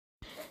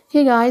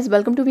Hey guys,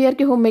 welcome to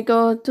VRK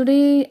Homemaker.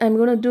 Today I'm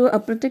going to do a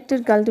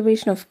protected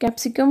cultivation of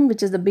capsicum,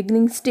 which is the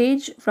beginning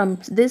stage. From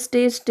this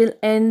stage till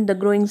end, the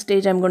growing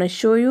stage, I'm going to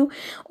show you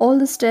all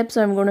the steps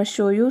I'm going to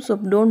show you. So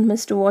don't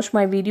miss to watch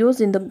my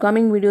videos. In the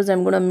coming videos,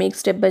 I'm going to make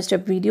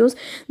step-by-step videos.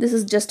 This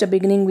is just a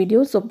beginning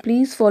video. So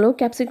please follow.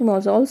 Capsicum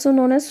is also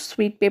known as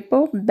sweet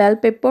pepper, bell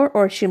pepper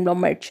or shimla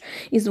mirch.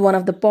 Is one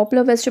of the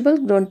popular vegetables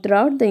grown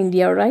throughout the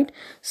India, right?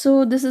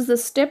 So this is the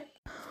step.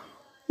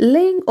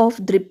 Laying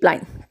of drip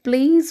line.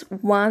 Place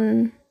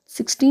one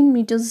 16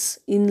 meters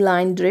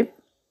inline drip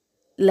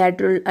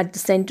lateral at the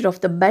center of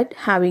the bed,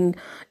 having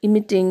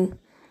emitting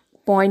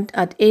point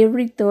at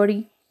every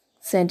 30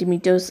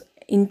 centimeters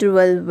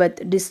interval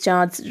with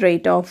discharge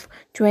rate of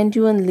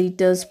 21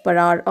 liters per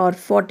hour or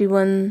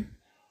 41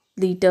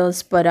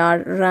 liters per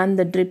hour. Run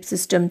the drip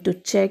system to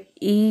check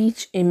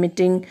each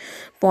emitting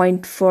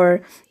point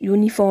for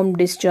uniform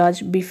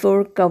discharge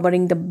before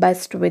covering the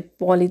best with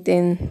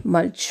polythene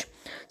mulch.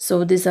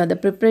 So these are the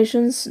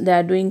preparations they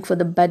are doing for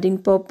the bedding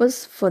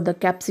purpose for the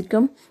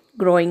capsicum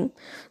growing.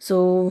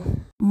 So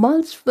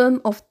mulch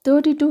film of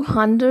 30 to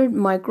 100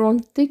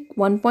 micron thick,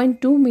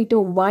 1.2-meter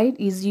wide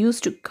is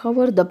used to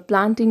cover the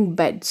planting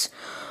beds.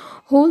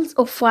 Holes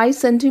of 5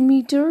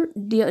 centimeter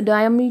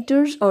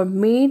diameters are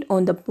made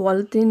on the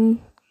polythene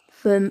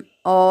film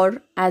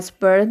or as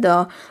per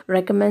the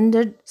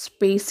recommended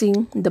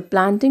spacing. The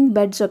planting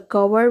beds are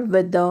covered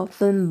with the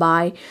film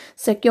by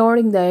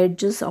securing the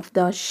edges of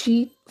the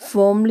sheet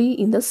firmly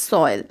in the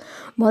soil.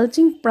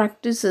 Mulching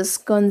practices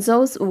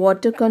conserves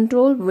water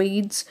control,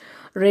 weeds,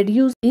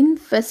 reduce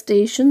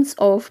infestations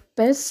of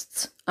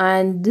pests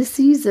and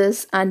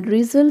diseases, and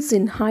results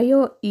in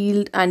higher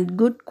yield and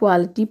good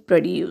quality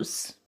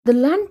produce. The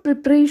land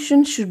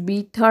preparation should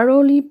be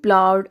thoroughly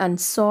plowed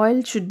and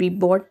soil should be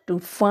brought to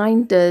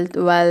fine tilt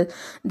while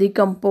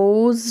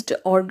decomposed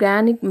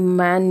organic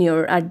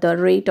manure at the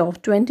rate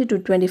of 20 to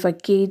 25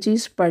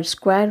 kgs per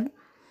square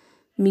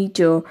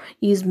meter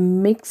is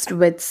mixed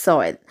with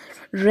soil.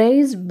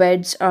 Raised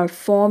beds are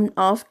formed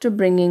after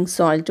bringing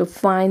soil to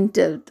fine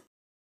tilt.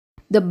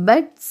 The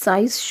bed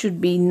size should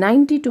be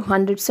 90 to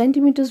 100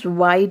 centimeters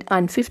wide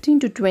and 15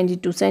 to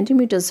 22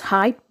 centimeters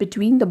height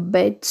between the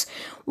beds.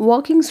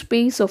 Walking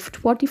space of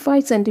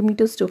 45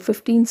 centimeters to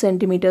 15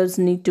 centimeters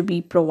need to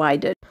be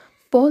provided.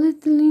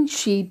 Polyethylene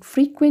sheet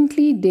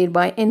frequently,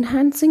 thereby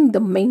enhancing the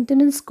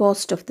maintenance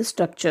cost of the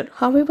structure.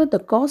 However, the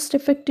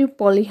cost-effective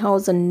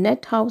polyhouse and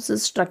net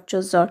houses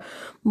structures are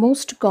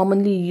most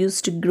commonly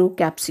used to grow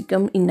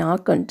capsicum in our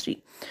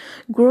country.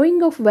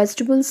 Growing of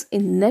vegetables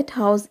in net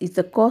house is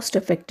a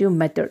cost-effective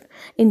method.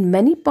 In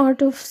many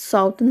parts of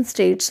southern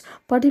states,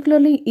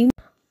 particularly in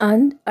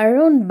and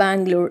around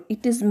Bangalore,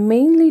 it is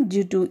mainly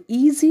due to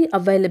easy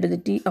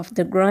availability of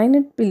the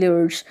granite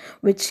pillars,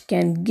 which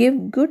can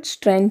give good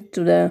strength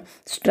to the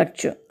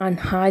structure and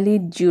highly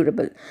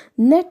durable.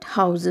 Net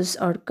houses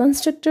are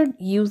constructed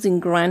using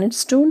granite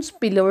stones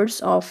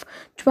pillars of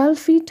 12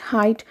 feet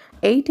height,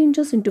 8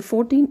 inches into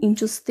 14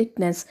 inches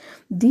thickness.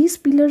 These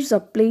pillars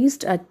are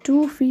placed at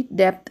 2 feet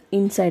depth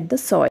inside the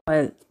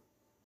soil.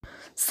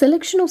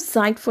 Selection of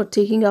site for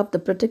taking up the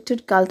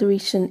protected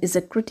cultivation is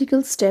a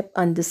critical step,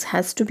 and this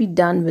has to be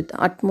done with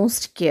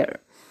utmost care.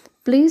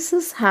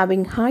 Places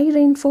having high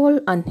rainfall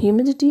and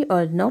humidity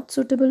are not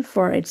suitable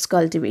for its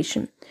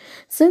cultivation.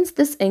 Since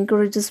this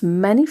encourages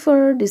many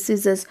further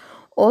diseases,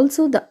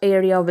 also the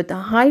area with a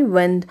high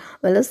wind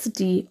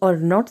velocity are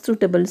not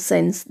suitable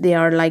since they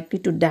are likely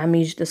to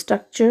damage the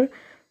structure.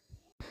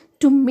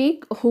 To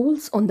make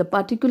holes on the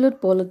particular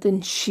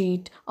polythene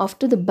sheet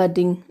after the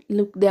budding,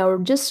 look, they are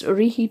just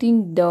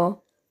reheating the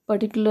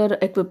particular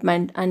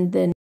equipment, and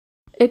then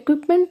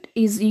equipment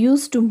is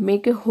used to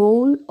make a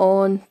hole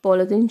on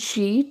polythene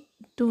sheet.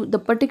 To the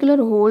particular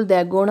hole they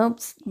are gonna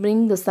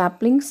bring the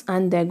saplings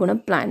and they're gonna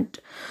plant.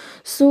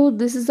 So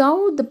this is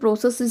how the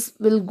processes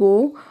will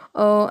go,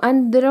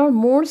 and there are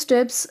more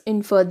steps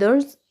in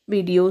further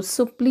videos,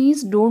 so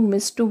please don't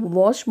miss to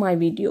watch my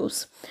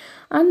videos.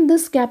 And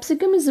this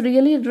capsicum is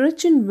really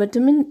rich in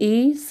vitamin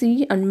A,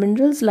 C and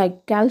minerals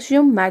like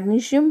calcium,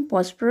 magnesium,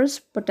 phosphorus,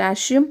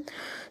 potassium.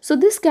 So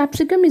this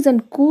capsicum is a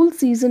cool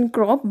season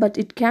crop, but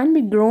it can be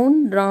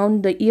grown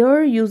round the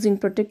year using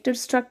protected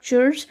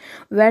structures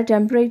where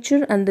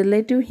temperature and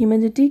relative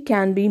humidity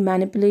can be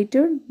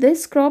manipulated.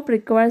 This crop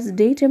requires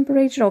day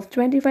temperature of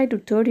 25 to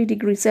 30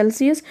 degrees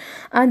Celsius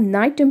and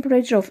night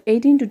temperature of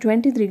 18 to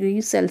 20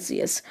 degrees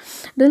Celsius.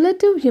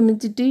 Relative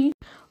humidity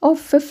of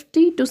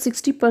 50 to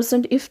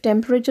 60%. If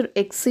temperature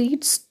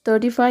exceeds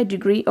 35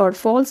 degree or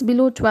falls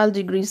below 12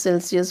 degrees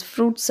Celsius,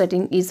 fruit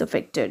setting is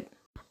affected.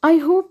 I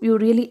hope you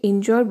really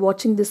enjoyed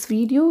watching this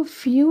video.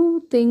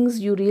 Few things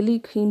you really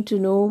came to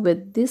know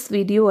with this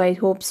video, I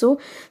hope so.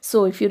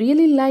 So if you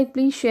really like,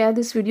 please share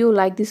this video,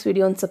 like this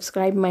video and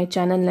subscribe my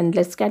channel, and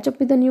let's catch up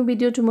with a new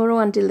video tomorrow.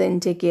 Until then,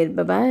 take care.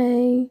 Bye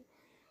bye.